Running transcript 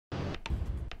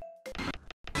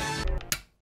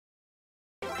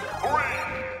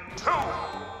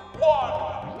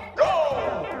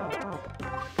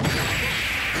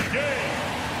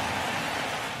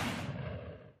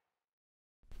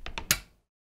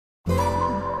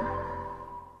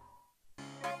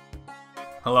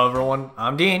Hello everyone,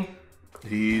 I'm Dean.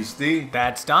 He's Dean.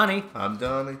 That's Donnie. I'm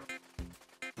Donnie.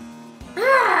 You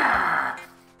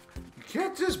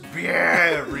can't just be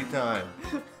every time.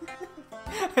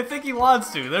 I think he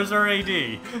wants to. There's our AD.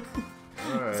 Right.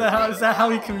 Is that how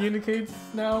he communicates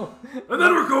now? And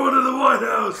then we're going to the White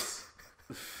House.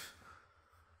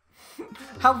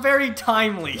 How very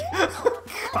timely.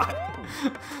 God.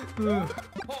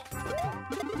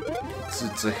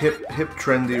 It's a hip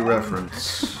trendy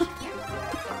reference.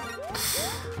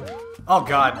 Oh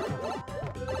God.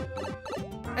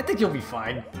 I think you'll be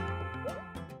fine.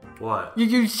 What?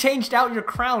 You changed out your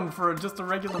crown for just a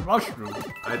regular mushroom.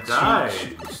 I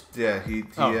died. Yeah, he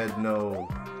had no.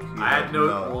 I had no.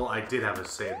 Well, I did have a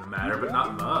say in the matter, but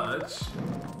not much.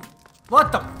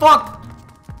 What the fuck?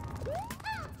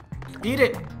 Eat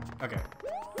it. Okay.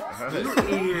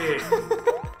 Eat it.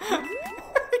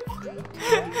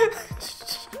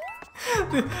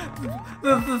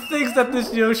 the things that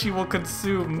this Yoshi will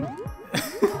consume.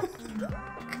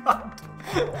 God.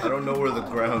 I don't know where the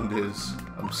ground is.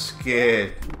 I'm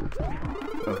scared.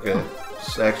 Okay,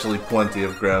 there's actually plenty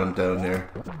of ground down here.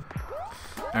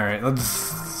 Alright,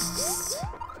 let's...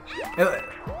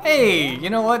 Hey, you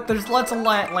know what? There's lots of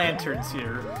lanterns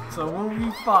here, so we'll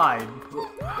be fine.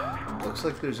 Looks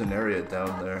like there's an area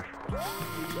down there.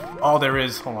 Oh, there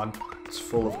is. Hold on. It's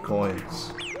full of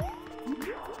coins.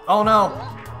 Oh no!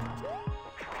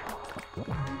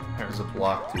 There's a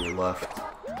block to your left.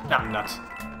 I'm nuts.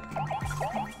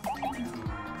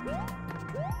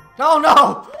 Oh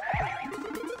no!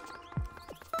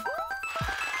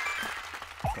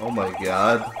 Oh my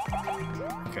god.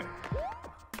 Okay.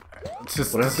 Let's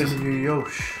just, What happened to your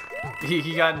Yosh?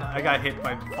 I got hit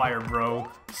by fire, bro.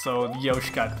 So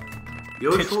Yosh got.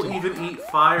 Yosh will even eat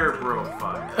fire, bro.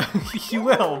 Fire. He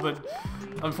will, but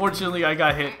unfortunately I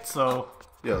got hit, so.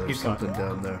 Yeah, there's he's something gone.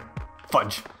 down there.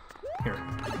 Fudge. Here.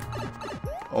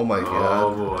 Oh my god.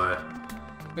 Oh boy.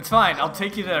 It's fine. I'll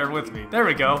take you there with me. There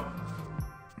we go.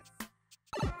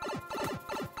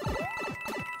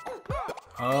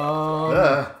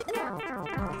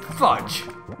 Fudge.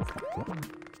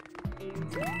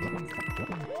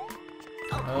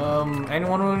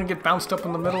 Anyone want to get bounced up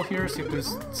in the middle here? See if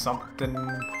there's something.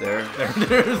 There.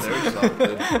 There's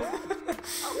something.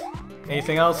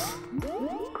 Anything else?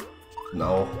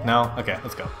 No. No? Okay,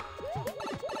 let's go.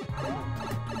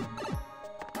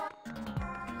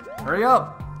 Hurry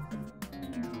up!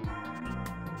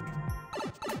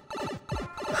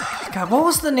 God, what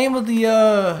was the name of the,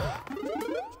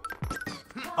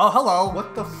 Oh, hello!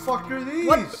 What the fuck are these?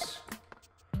 What?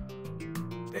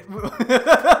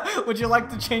 Would you like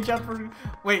to change out for...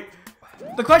 Wait,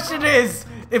 the question is,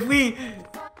 if we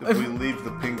leave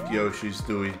the pink Yoshis,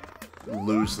 do we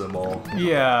lose them all?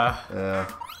 Yeah. Yeah,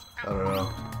 I don't know.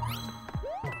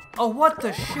 Oh, what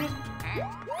the shit?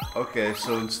 Okay,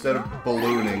 so instead of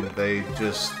ballooning, they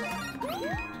just...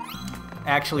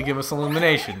 Actually give us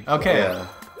illumination. Okay. Yeah.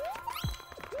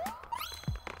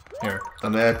 Here.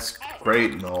 And that's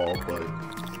great and all, but...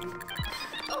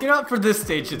 You know what, for this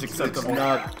stage it's acceptable.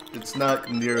 It's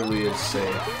not nearly as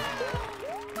safe.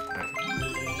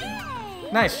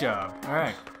 Nice job.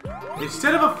 Alright.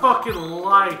 Instead of a fucking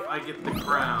life, I get the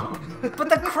crown. But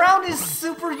the crown is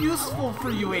super useful for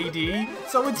you, AD,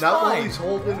 so it's Not fine. while he's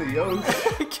holding the Yosh,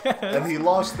 I guess. and he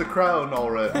lost the crown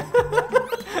already.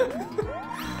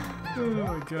 Oh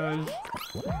my gosh.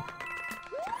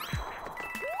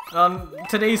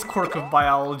 Today's quirk of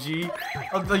biology,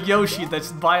 of the Yoshi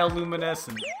that's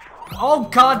bioluminescent. Oh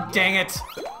god dang it!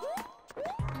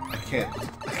 I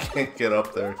can't get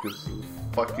up there because of the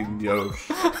fucking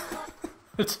Yosh.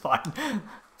 It's fine.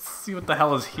 Let's see what the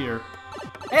hell is here.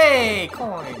 Hey,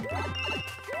 coin!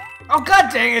 Oh god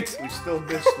dang it! We still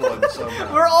missed one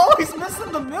somehow. We're always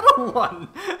missing the middle one!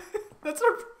 That's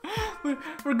our...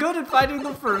 We're good at finding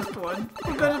the first one.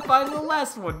 We're good at finding the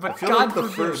last one, but I feel God like the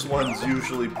forbid. first one's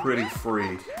usually pretty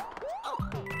free.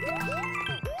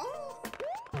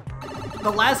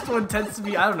 The last one tends to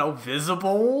be, I don't know,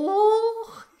 visible?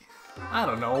 I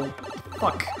don't know.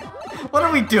 Fuck. What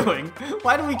are we doing?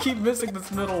 Why do we keep missing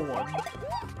this middle one?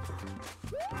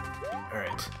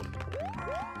 Alright.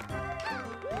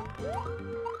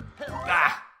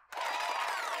 Ah!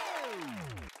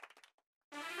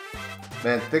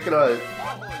 Man, thinking about it,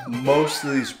 most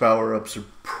of these power-ups are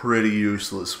pretty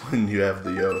useless when you have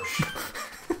the Yosh.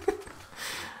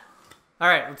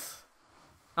 Alright, let's...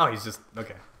 Oh, he's just...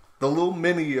 Okay. The little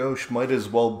mini Yosh might as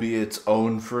well be its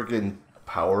own friggin'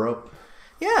 power-up.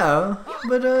 Yeah,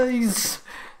 but he's...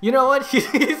 You know what? He's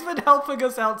been helping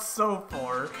us out so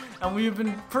far, and we've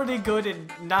been pretty good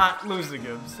at not losing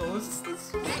him, so let's keep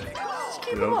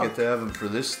We him don't up. get to have him for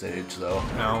this stage, though.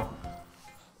 No.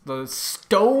 the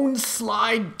Stone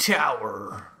Slide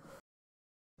Tower.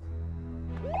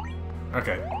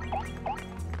 Okay.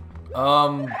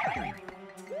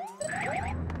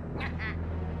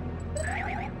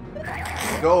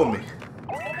 Go with me.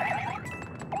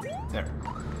 There.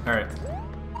 Alright.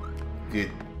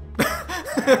 Good.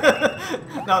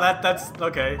 No, that's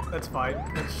okay. That's fine.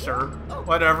 Sure.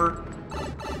 Whatever.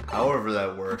 However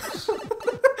that works.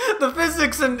 The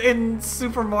physics in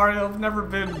Super Mario have never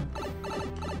been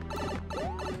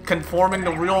conforming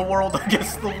to real world, I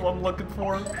guess the one I'm looking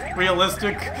for.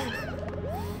 Realistic.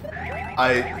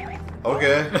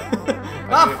 Okay.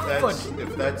 I mean,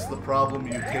 if that's the problem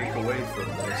you take away from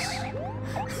this.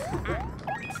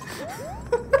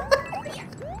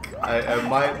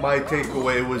 My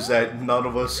takeaway was that none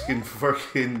of us can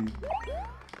fucking...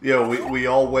 You know, we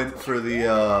all went for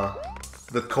the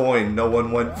coin, no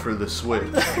one went for the switch.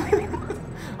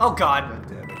 Oh god. God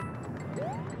damn it.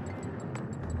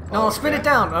 No, spin it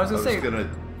down. I was gonna say... I was gonna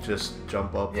just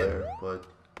jump up there, but...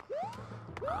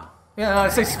 Yeah, no, I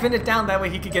say spin it down, that way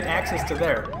he could get access to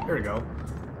there. Here we go.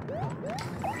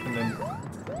 And then...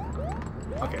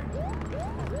 Okay.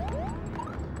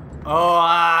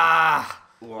 Oh,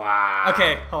 Wow.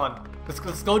 Okay, hold on. Let's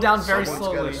go down very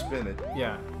slowly. Someone's gotta spin it.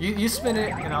 Yeah. You spin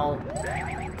it, and I'll...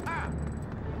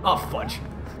 Oh, fudge.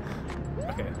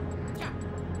 Okay.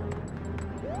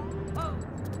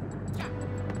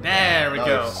 There we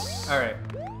go. Alright.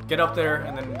 Get up there,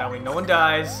 and then that way no one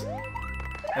dies.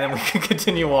 And then we can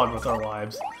continue on with our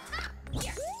lives.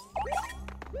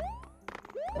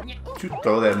 Don't you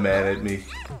throw that man at me.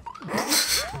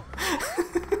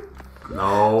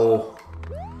 No.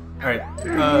 Alright.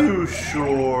 Are you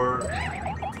sure?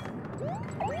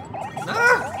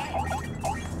 Ah!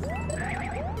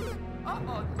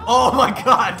 Oh my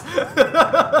god!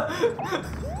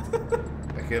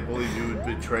 I can't believe you would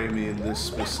betray me in this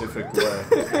specific way.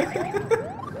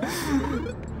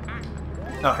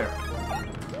 Oh, here.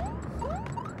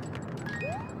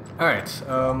 Alright,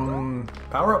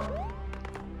 power up.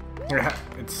 Here,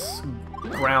 it's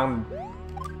ground.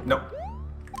 Nope.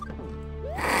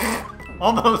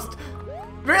 Almost.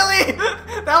 Really?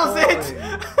 That was it?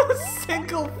 A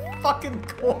single fucking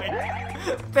coin.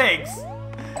 Thanks.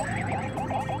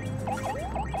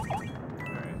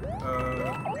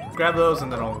 Alright, grab those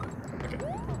and then I'll... Okay.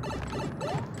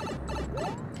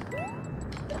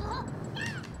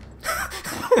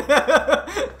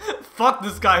 Fuck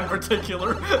this guy in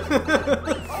particular.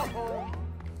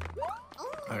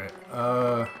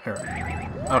 Alright, here.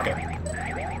 Okay.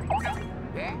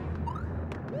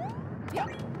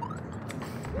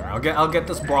 I'll get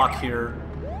this block here.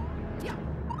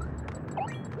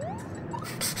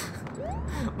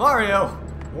 Mario!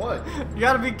 What? You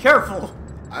gotta be careful!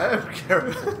 I am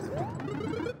careful.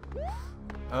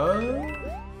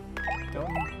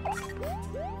 Don't...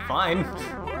 Fine.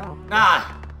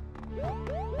 Ah!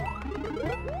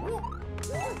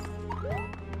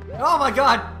 Oh my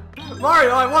god!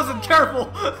 Mario, I wasn't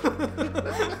careful!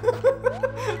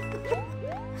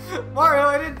 Mario,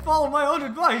 I didn't follow my own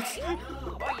advice!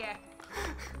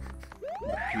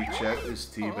 You check this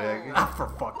teabagging? Ah, for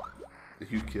fuck. Are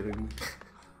you kidding me?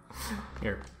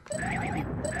 Here.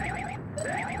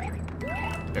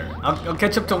 Here. I'll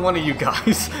catch up to one of you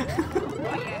guys.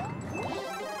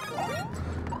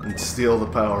 And steal the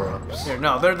power-ups. Here,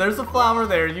 no, there's a flower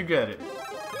there, you get it.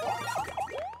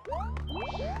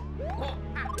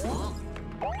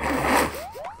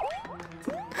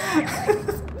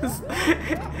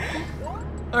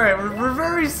 Alright, we're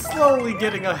very slowly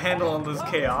getting a handle on this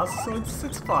chaos, so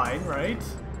it's fine, right?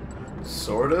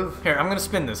 Sort of? Here, I'm gonna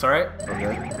spin this, alright?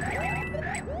 Okay.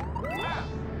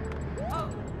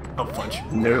 Oh, fudge.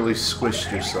 Nearly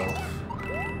squished yourself.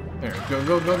 Here,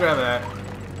 go grab that.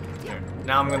 Here,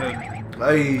 now I'm gonna...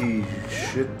 Ay,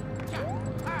 shit.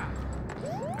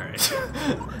 Alright.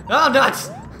 Oh,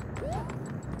 nuts!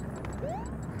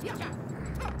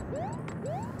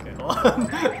 Okay, hold on.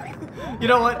 You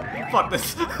know what? Fuck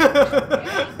this.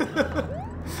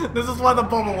 This is why the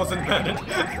bubble was invented.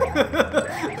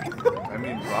 I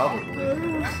mean,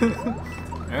 probably.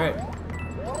 Alright.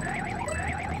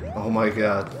 Oh my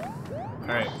god.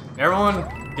 Alright. Everyone,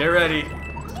 get ready.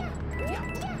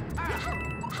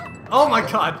 Oh my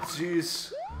god!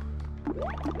 Jeez.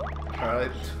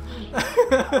 Alright.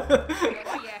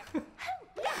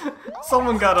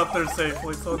 Someone got up there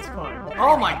safely, so it's fine.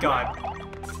 Oh my god!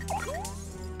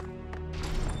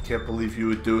 Can't believe you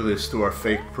would do this to our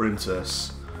fake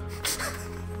princess.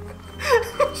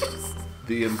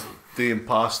 The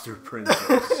imposter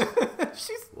princess.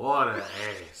 She's... What an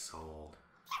asshole.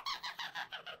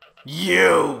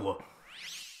 You!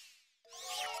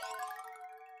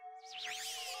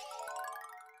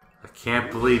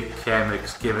 Can't believe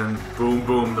Kamek's giving Boom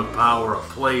Boom the power of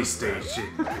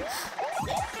PlayStation.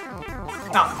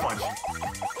 Not punch.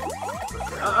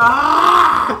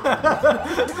 Ah!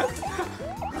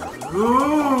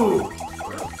 Ooh!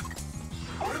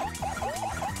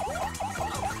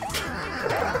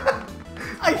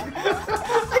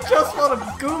 I just want a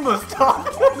Goomba stop.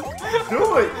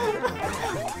 Do it!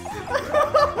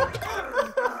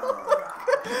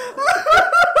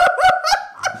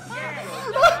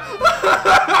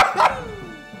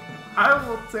 I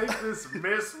will take this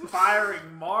misfiring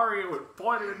Mario and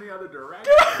point it in the other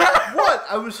direction. What?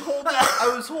 I was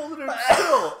holding him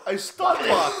still. I stun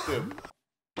locked him.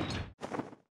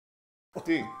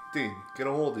 Dean, get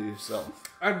a hold of yourself.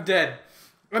 I'm dead.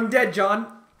 I'm dead,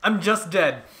 John. I'm just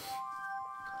dead.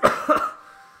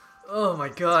 Oh my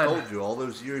god. I told you, all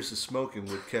those years of smoking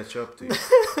would catch up to you.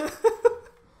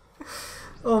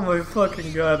 Oh my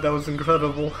fucking god, that was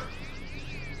incredible.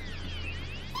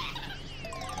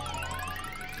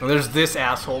 And there's this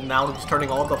asshole now who's turning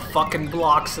all the fucking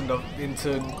blocks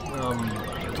into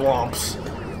thwomps.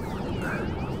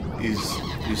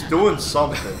 He's doing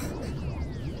something.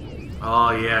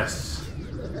 Oh yes,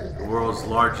 the world's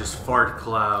largest fart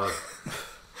cloud.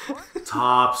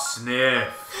 Top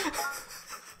sniff.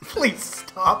 Please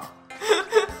stop.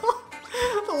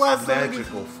 The last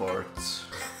Magical farts.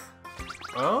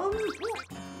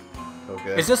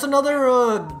 Okay. Is this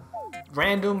another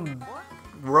random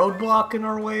roadblock in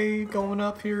our way going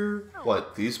up here?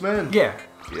 What, these men? Yeah.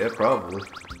 Yeah, probably.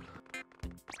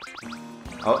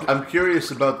 I'm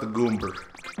curious about the Goomba.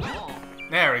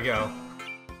 There we go.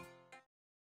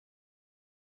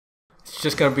 It's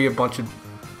just gonna be a bunch of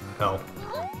hell.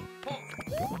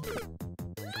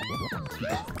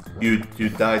 You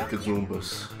died to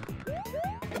Goombas.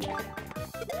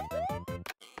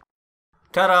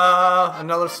 Ta-da!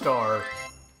 Another star.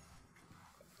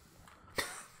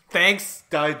 Thanks.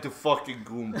 Died to fucking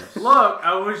Goombas. Look,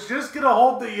 I was just gonna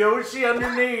hold the Yoshi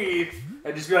underneath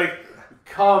and just be like,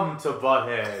 come to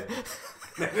Butthead.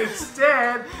 And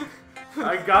instead,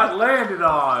 I got landed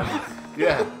on.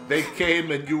 Yeah, they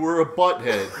came and you were a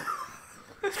butthead.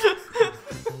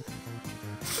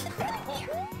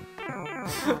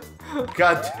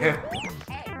 God damn.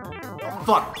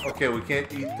 Fuck. Okay, we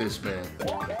can't eat this man.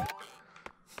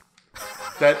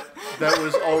 That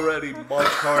was already much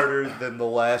harder than the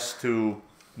last two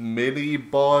mini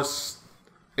boss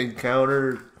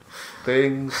encounter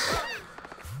things.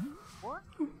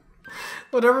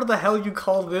 Whatever the hell you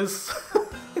call this.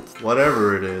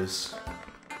 Whatever it is.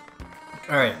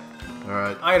 Alright.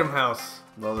 Alright. Item house.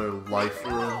 Another life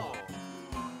room.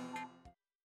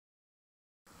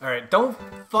 Alright, don't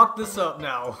fuck this up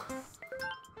now.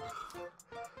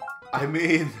 I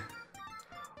mean,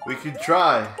 we can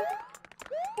try.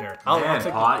 Here, Man, I'll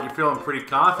take Pot, you're feeling pretty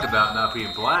confident about not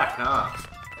being black, huh?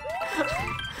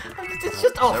 It's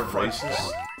just all They're French.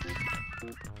 racist.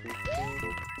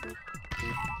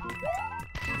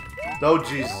 Oh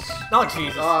Jesus. Oh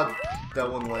Jesus. Ah,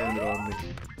 that one landed on me.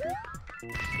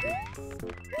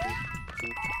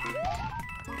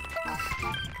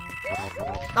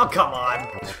 Oh come on.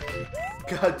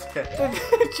 God damn.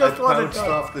 Just I wanted bounced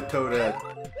to. off the toadette.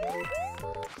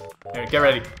 Here, get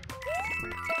ready.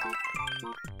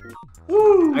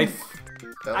 Woo! I'm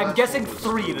last guessing one was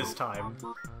 3 cool. this time.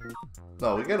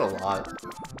 No, we get a lot.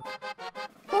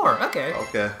 4, okay.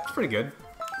 Okay. That's pretty good.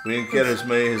 We didn't get as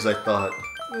many as I thought.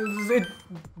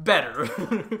 Better.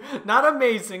 Not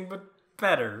amazing, but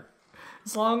better.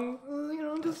 As long,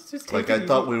 just take Like, it I easy.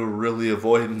 thought we were really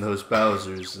avoiding those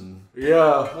Bowsers, and...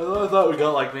 Yeah, I thought we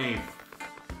got like maybe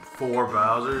 4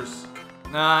 Bowsers.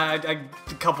 Nah, a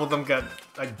couple of them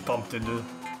I bumped into.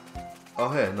 Oh,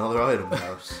 hey, another item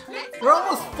house. We're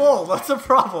almost full, that's a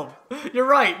problem. You're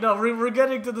right, no, we're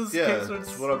getting to this Yeah, case where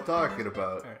that's what I'm talking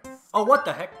about. Alright. Oh, what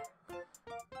the heck?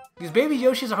 These baby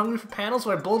Yoshis are hungry for panels,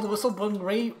 so I blow the whistle,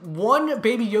 bring one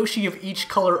baby Yoshi of each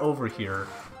color over here.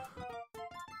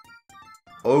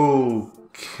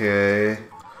 Okay.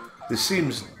 This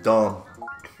seems dumb.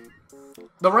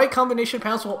 The right combination of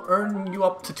panels will earn you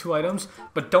up to 2 items,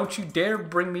 but don't you dare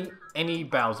bring me any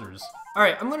Bowsers. All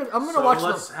right, I'm gonna So watch.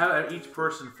 let's have each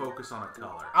person focus on a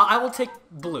color. I will take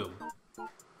blue.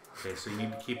 Okay, so you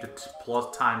need to keep the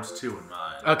plus times 2 in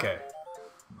mind. Okay.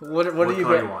 What are you color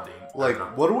going? you want, Dean? Like,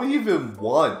 what do we even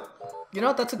want? You know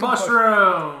what? That's a good question.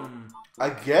 Mushroom. I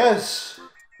guess.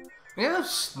 Yeah.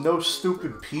 No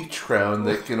stupid peach crown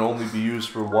that can only be used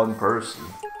for one person.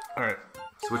 All right.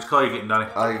 So which color are you getting,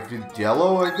 Donnie? I did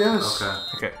yellow, I guess.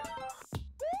 Okay. Okay.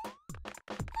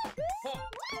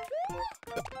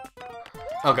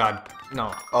 Oh God,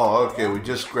 no. Oh, okay. We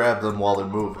just grab them while they're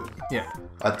moving. Yeah.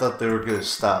 I thought they were gonna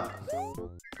stop.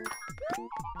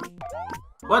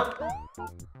 What?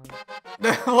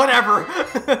 Whatever.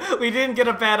 We didn't get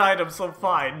a bad item, so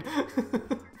fine.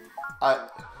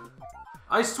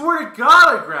 I swear to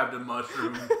God I grabbed a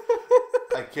mushroom.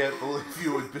 I can't believe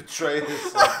you would betray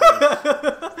us like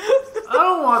this. I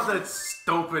don't want that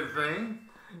stupid thing.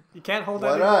 You can't hold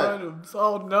Why any not? more items.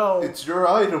 Oh no. It's your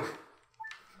item.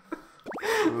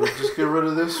 We'll just get rid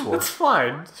of this one. It's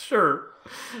fine. Sure.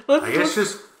 I guess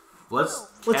let's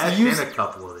cash use in a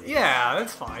couple of these. Yeah,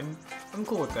 that's fine. I'm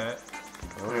cool with that.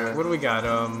 Okay. What do we got?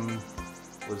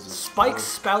 What is this? Spike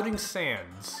spouting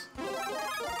sands.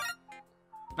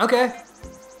 Okay.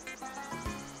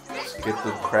 Let's get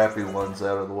the crappy ones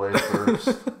out of the way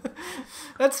first.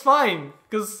 That's fine,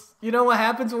 because you know what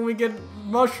happens when we get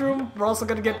mushroom? We're also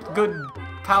gonna get good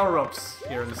power-ups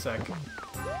here in a sec.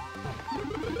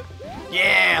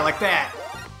 Yeah, like that.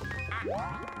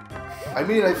 I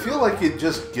mean, I feel like it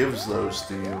just gives those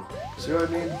to you. See what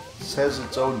I mean? It has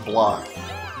its own block.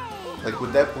 Like,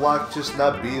 would that block just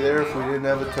not be there if we didn't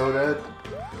have a Toadette?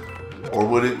 Or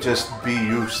would it just be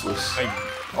useless?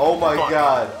 Oh my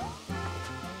god.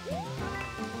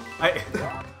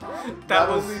 That Not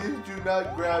was... only did you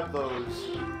not grab those,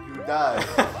 you died.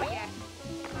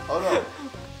 Oh no.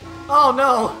 Oh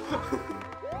no!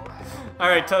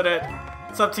 Alright, Toadette.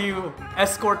 It's up to you.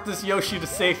 Escort this Yoshi to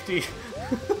safety.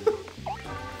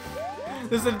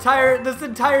 This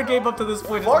entire game up to this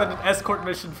point has been an escort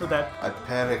mission for that. I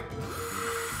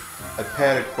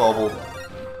panicked bubbled.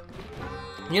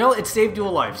 You know, it saved you a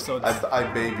life, so it's... I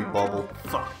baby bubbled.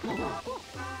 Fuck.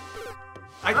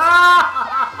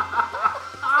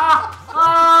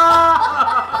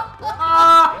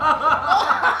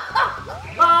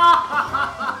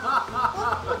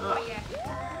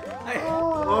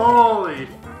 Holy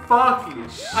fucking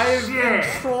shit! I am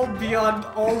controlled beyond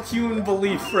all human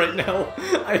belief right now.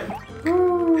 I'm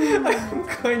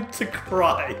going to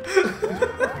cry.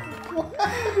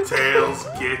 Tails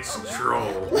gets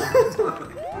trolled.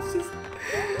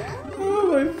 Oh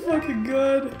my fucking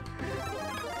god.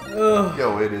 Ugh.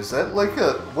 Yo, wait, is that like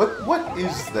a... What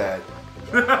is that?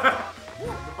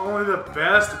 Only the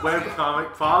best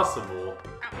webcomic possible.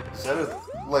 Is that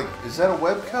a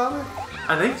webcomic?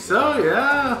 I think so,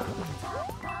 yeah.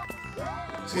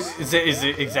 Is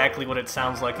it exactly what it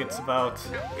sounds like it's about?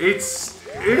 It's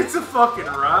a fucking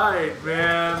ride,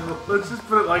 man. Let's just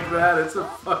put it like that. It's a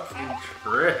fucking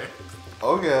trip.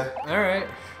 Okay. Alright.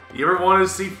 You ever want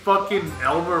to see fucking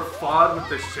Elmer Fudd with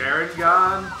the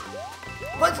Sharingan?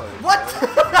 What? What?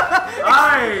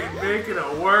 I ain't making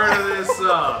a word of this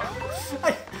up. Is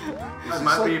this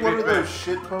like one of those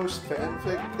shitpost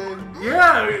fanfic things?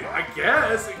 Yeah, I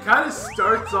guess. It kind of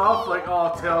starts off like,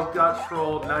 oh, Tails got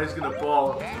trolled, now he's gonna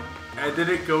ball. And then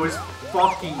it goes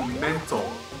fucking mental.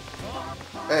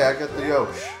 Hey, I got the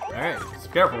Yosh. Alright, just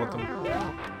be careful with them.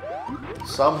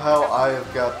 Somehow I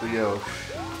have got the Yosh.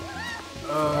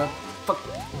 Fuck.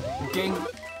 Getting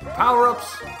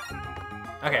power-ups.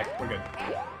 Okay, we're good.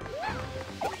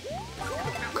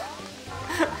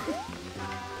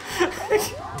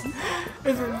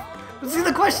 See,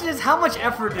 the question is, how much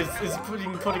effort is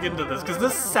putting into this? Because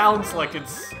this sounds like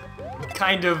it's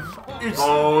kind of...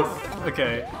 Both.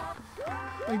 Okay.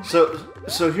 So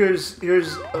here's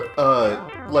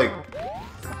like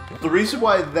the reason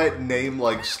why that name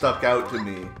like stuck out to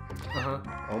me.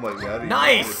 Oh my god!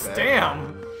 Nice,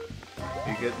 damn.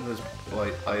 You getting this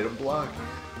like item block?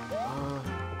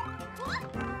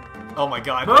 Oh my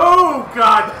god. Oh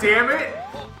god damn it!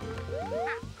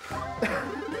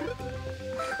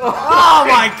 Oh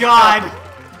my god!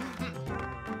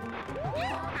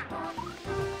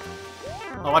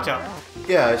 Oh, watch out.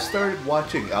 Yeah, I started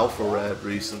watching Alpha Rat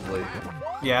recently.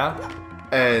 Yeah?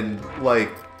 And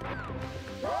like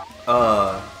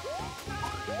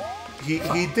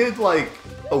he did like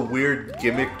a weird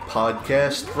gimmick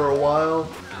podcast for a while.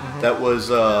 That was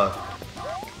the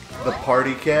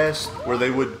Party Cast, where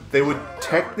they would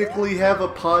technically have a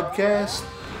podcast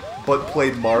but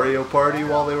played Mario Party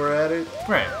while they were at it.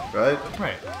 Right. Right?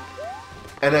 Right.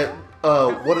 And at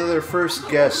one of their first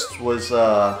guests was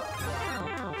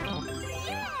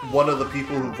one of the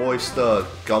people who voiced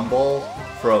Gumball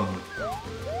from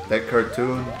that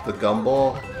cartoon, the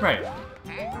Gumball. Right.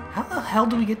 How the hell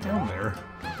do we get down there?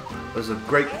 That's a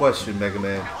great question, Mega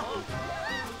Man.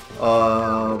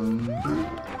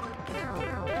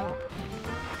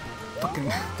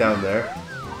 Fucking... Down there.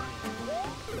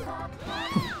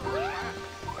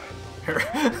 Here.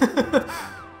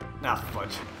 Nah,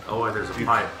 fudge. Oh, and there's a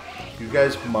pipe. You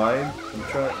guys mind? I'm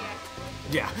trying.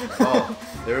 Yeah. Oh,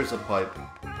 there's a pipe.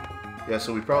 Yeah,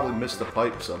 so we probably missed a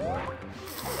pipe somewhere.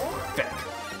 Feck.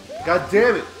 God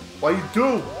damn it! Why you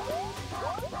do?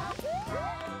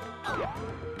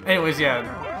 Anyways,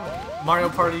 yeah. Mario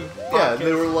Party. Yeah, podcast.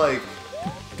 they were like,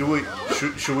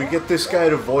 should we get this guy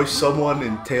to voice someone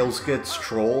and Tails gets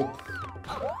trolled?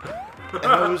 And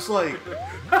I was like,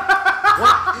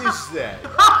 what is that?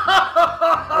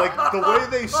 Like, the way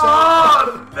they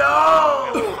sound...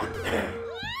 Oh, no!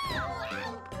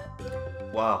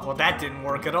 Wow. Well, that didn't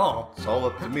work at all. It's all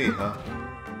up to me, huh?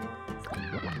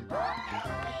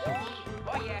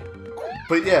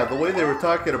 But yeah, the way they were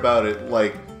talking about it,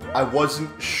 like, I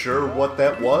wasn't sure what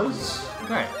that was.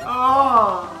 Right.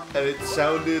 Oh! And it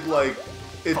sounded like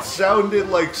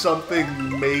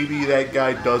something maybe that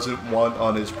guy doesn't want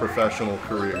on his professional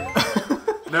career.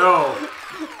 No.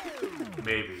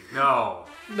 Maybe. No.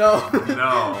 No.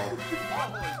 No.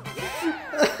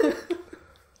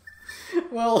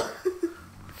 Well.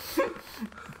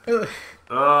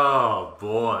 Oh,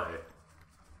 boy.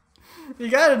 You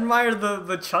gotta admire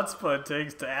the chutzpah it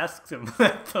takes to ask him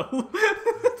that, though.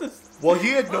 Well, he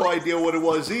had no idea what it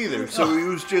was either, so he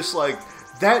was just like,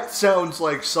 that sounds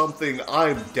like something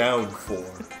I'm down for.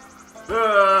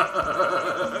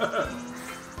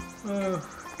 Oh,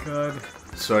 God.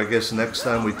 So I guess next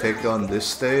time we take on this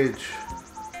stage...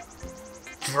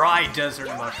 Dry desert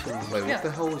mushrooms. Wait, Yeah. what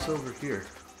the hell was over here?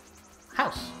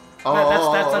 House.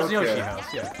 Oh, That's okay. Yoshi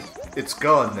house, yeah. It's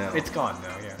gone now. It's gone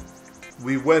now, yeah.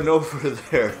 We went over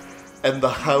there, and the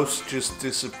house just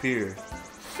disappeared.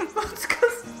 It's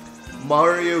 'cause...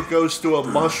 Mario goes to a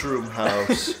mushroom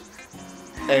house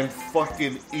and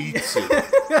fucking eats it.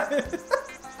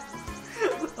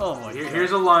 Oh my God.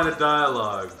 Here's a line of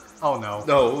dialogue. Oh no.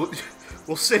 No,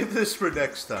 we'll save this for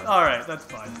next time. Alright, that's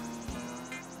fine.